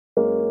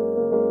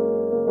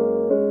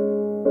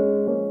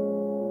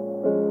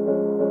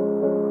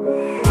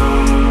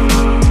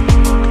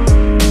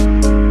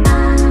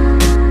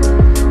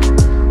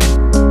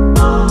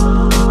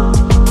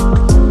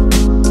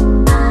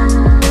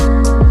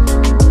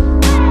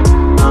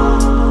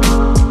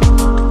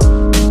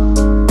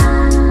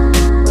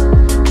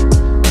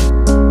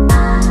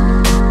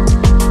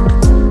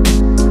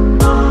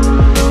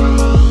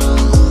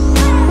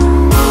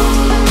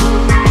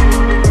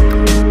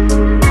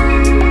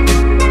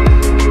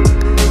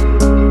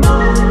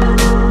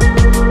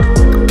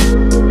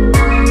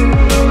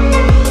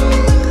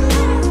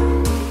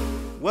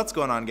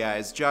going on,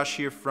 guys? Josh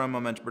here from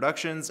Momentum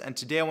Productions, and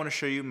today I want to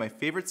show you my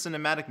favorite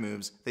cinematic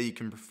moves that you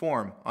can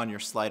perform on your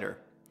slider.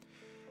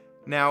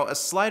 Now, a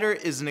slider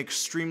is an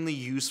extremely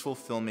useful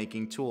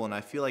filmmaking tool, and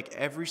I feel like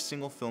every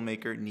single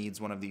filmmaker needs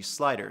one of these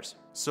sliders.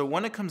 So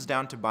when it comes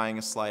down to buying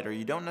a slider,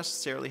 you don't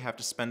necessarily have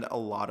to spend a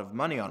lot of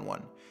money on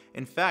one.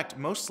 In fact,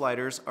 most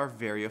sliders are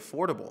very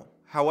affordable.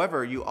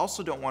 However, you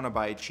also don't want to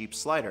buy a cheap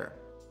slider.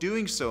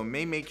 Doing so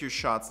may make your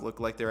shots look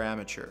like they're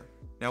amateur.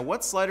 Now,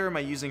 what slider am I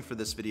using for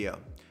this video?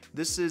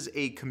 This is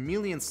a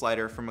chameleon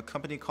slider from a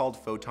company called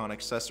Photon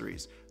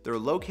Accessories. They're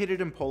located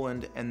in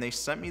Poland, and they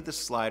sent me the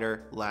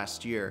slider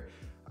last year.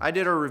 I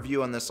did a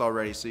review on this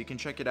already, so you can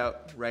check it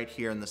out right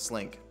here in this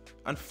link.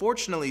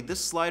 Unfortunately, this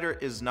slider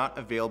is not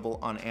available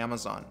on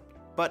Amazon,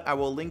 but I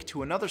will link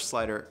to another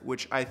slider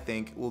which I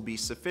think will be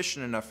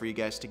sufficient enough for you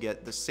guys to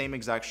get the same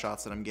exact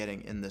shots that I'm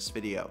getting in this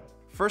video.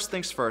 First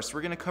things first,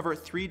 we're going to cover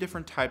 3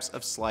 different types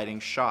of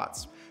sliding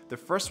shots. The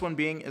first one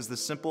being is the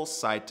simple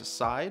side to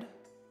side.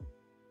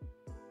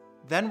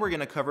 Then we're going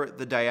to cover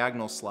the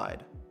diagonal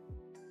slide.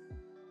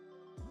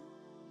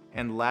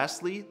 And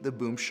lastly, the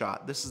boom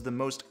shot. This is the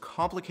most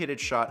complicated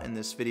shot in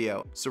this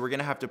video. So we're going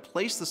to have to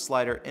place the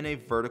slider in a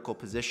vertical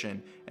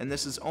position, and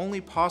this is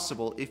only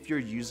possible if you're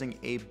using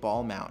a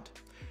ball mount.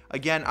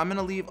 Again, I'm going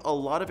to leave a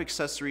lot of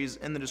accessories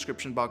in the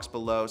description box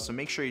below, so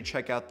make sure you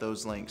check out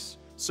those links.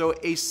 So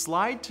a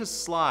slide to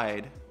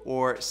slide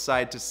or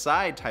side to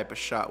side type of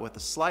shot with a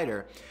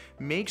slider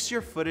makes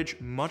your footage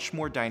much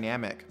more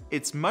dynamic.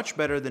 It's much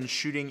better than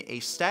shooting a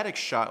static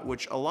shot,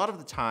 which a lot of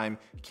the time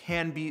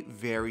can be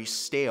very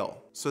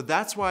stale. So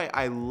that's why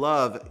I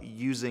love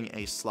using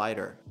a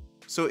slider.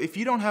 So if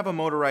you don't have a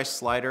motorized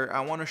slider,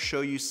 I want to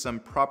show you some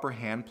proper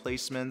hand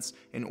placements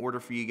in order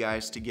for you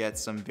guys to get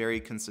some very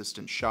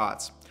consistent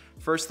shots.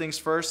 First things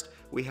first,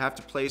 we have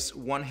to place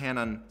one hand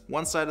on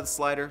one side of the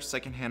slider,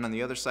 second hand on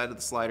the other side of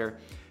the slider.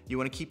 You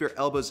want to keep your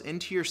elbows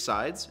into your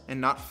sides and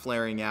not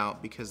flaring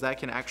out, because that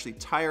can actually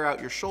tire out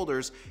your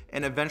shoulders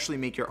and eventually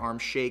make your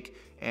arms shake,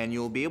 and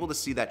you'll be able to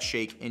see that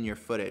shake in your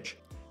footage.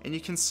 And you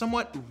can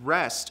somewhat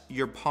rest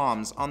your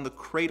palms on the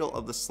cradle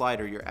of the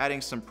slider. You're adding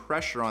some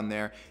pressure on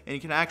there, and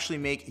you can actually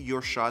make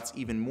your shots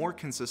even more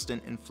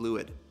consistent and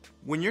fluid.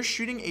 When you're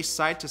shooting a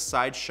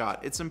side-to-side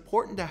shot, it's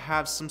important to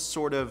have some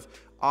sort of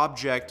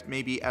object,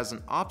 maybe as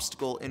an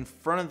obstacle, in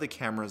front of the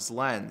camera's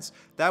lens.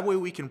 That way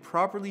we can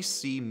properly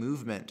see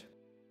movement.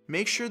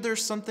 Make sure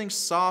there's something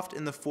soft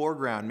in the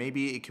foreground.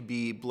 Maybe it could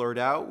be blurred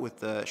out with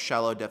the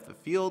shallow depth of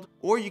field,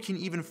 or you can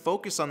even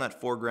focus on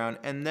that foreground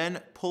and then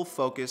pull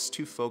focus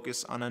to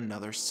focus on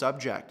another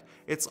subject.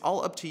 It's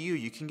all up to you.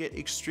 You can get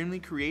extremely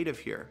creative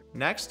here.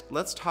 Next,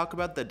 let's talk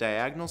about the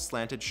diagonal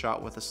slanted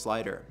shot with a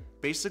slider.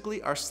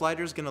 Basically, our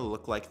slider is going to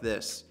look like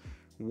this.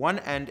 One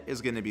end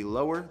is going to be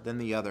lower than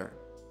the other.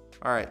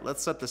 All right,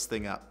 let's set this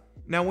thing up.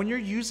 Now, when you're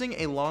using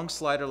a long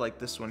slider like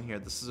this one here,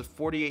 this is a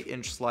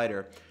 48-inch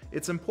slider,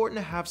 it's important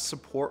to have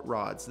support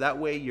rods. That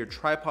way your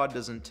tripod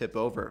doesn't tip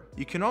over.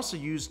 You can also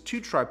use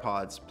 2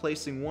 tripods,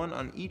 placing one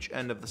on each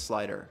end of the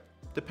slider.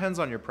 Depends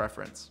on your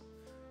preference.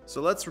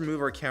 So let's remove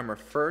our camera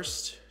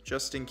first,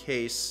 just in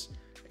case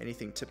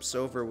anything tips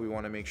over. We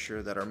want to make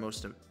sure that our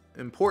most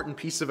important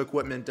piece of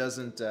equipment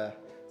doesn't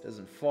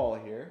fall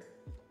here.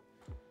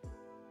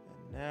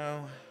 And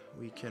now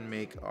we can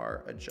make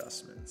our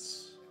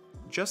adjustments.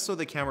 Just so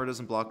the camera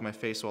doesn't block my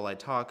face while I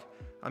talk,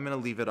 I'm going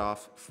to leave it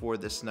off for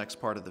this next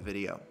part of the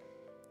video.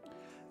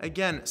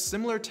 Again,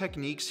 similar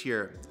techniques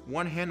here.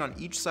 One hand on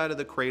each side of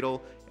the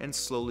cradle and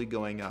slowly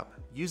going up,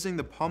 using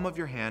the palm of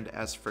your hand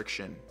as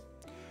friction.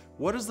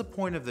 What is the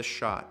point of this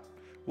shot?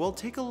 Well,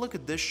 take a look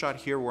at this shot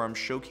here where I'm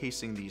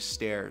showcasing these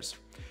stairs.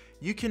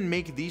 You can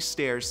make these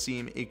stairs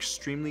seem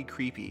extremely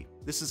creepy.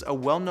 This is a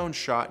well-known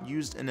shot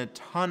used in a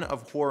ton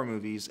of horror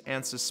movies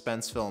and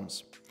suspense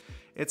films.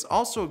 It's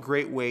also a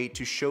great way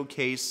to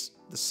showcase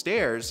the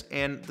stairs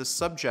and the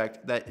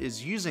subject that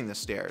is using the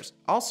stairs.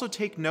 Also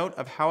take note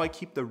of how I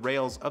keep the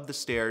rails of the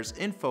stairs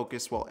in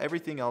focus while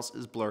everything else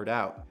is blurred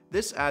out.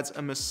 This adds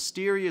a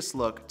mysterious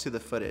look to the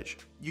footage.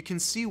 You can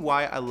see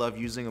why I love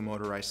using a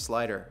motorized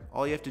slider.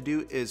 All you have to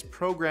do is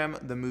program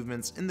the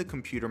movements in the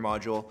computer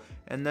module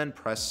and then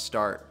press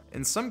start.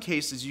 In some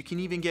cases, you can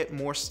even get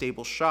more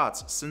stable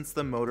shots since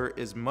the motor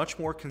is much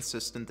more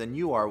consistent than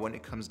you are when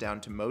it comes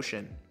down to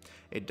motion.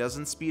 It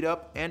doesn't speed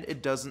up and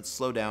it doesn't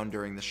slow down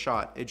during the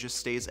shot. It just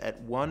stays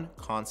at one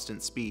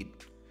constant speed.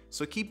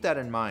 So keep that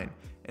in mind,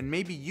 and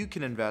maybe you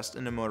can invest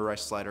in a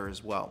motorized slider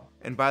as well.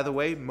 And by the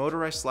way,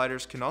 motorized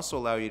sliders can also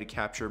allow you to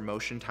capture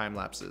motion time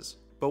lapses,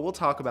 but we'll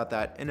talk about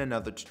that in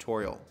another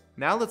tutorial.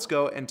 Now let's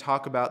go and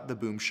talk about the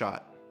boom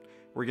shot.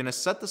 We're going to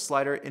set the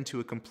slider into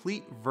a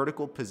complete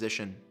vertical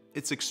position.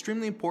 It's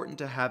extremely important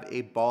to have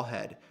a ball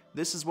head.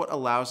 This is what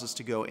allows us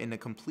to go in a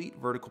complete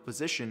vertical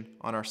position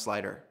on our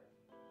slider.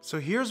 So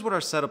here's what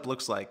our setup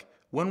looks like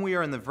when we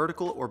are in the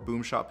vertical or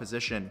boom shot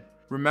position.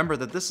 Remember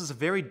that this is a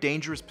very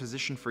dangerous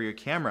position for your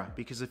camera,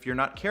 because if you're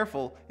not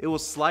careful, it will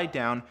slide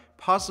down,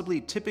 possibly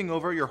tipping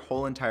over your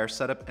whole entire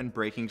setup and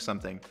breaking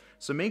something.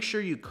 So make sure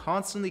you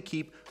constantly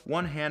keep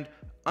one hand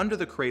under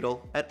the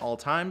cradle at all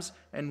times,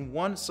 and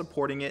one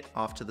supporting it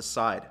off to the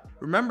side.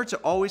 Remember to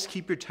always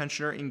keep your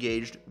tensioner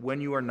engaged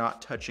when you are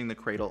not touching the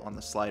cradle on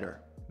the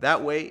slider.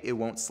 That way it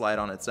won't slide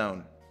on its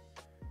own.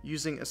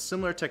 Using a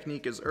similar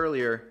technique as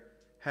earlier,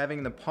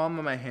 having the palm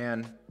of my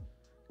hand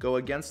go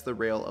against the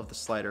rail of the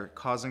slider,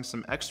 causing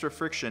some extra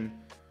friction,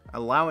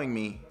 allowing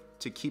me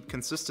to keep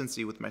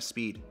consistency with my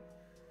speed.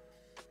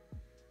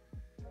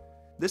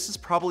 This is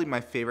probably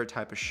my favorite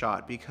type of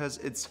shot because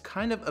it's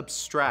kind of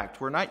abstract.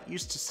 We're not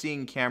used to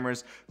seeing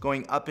cameras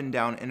going up and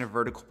down in a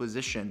vertical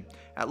position,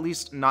 at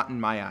least not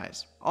in my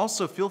eyes.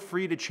 Also, feel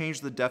free to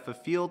change the depth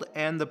of field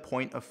and the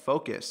point of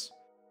focus.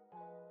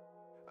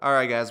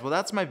 Alright guys, well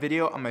that's my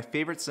video on my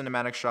favorite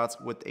cinematic shots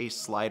with a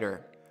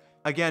slider.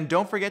 Again,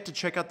 don't forget to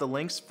check out the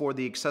links for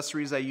the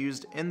accessories I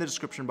used in the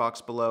description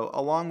box below,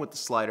 along with the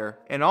slider.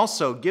 And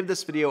also, give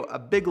this video a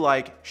big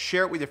like,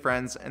 share it with your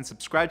friends, and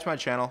subscribe to my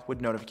channel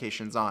with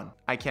notifications on.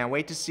 I can't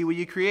wait to see what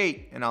you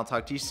create, and I'll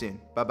talk to you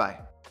soon. Bye bye.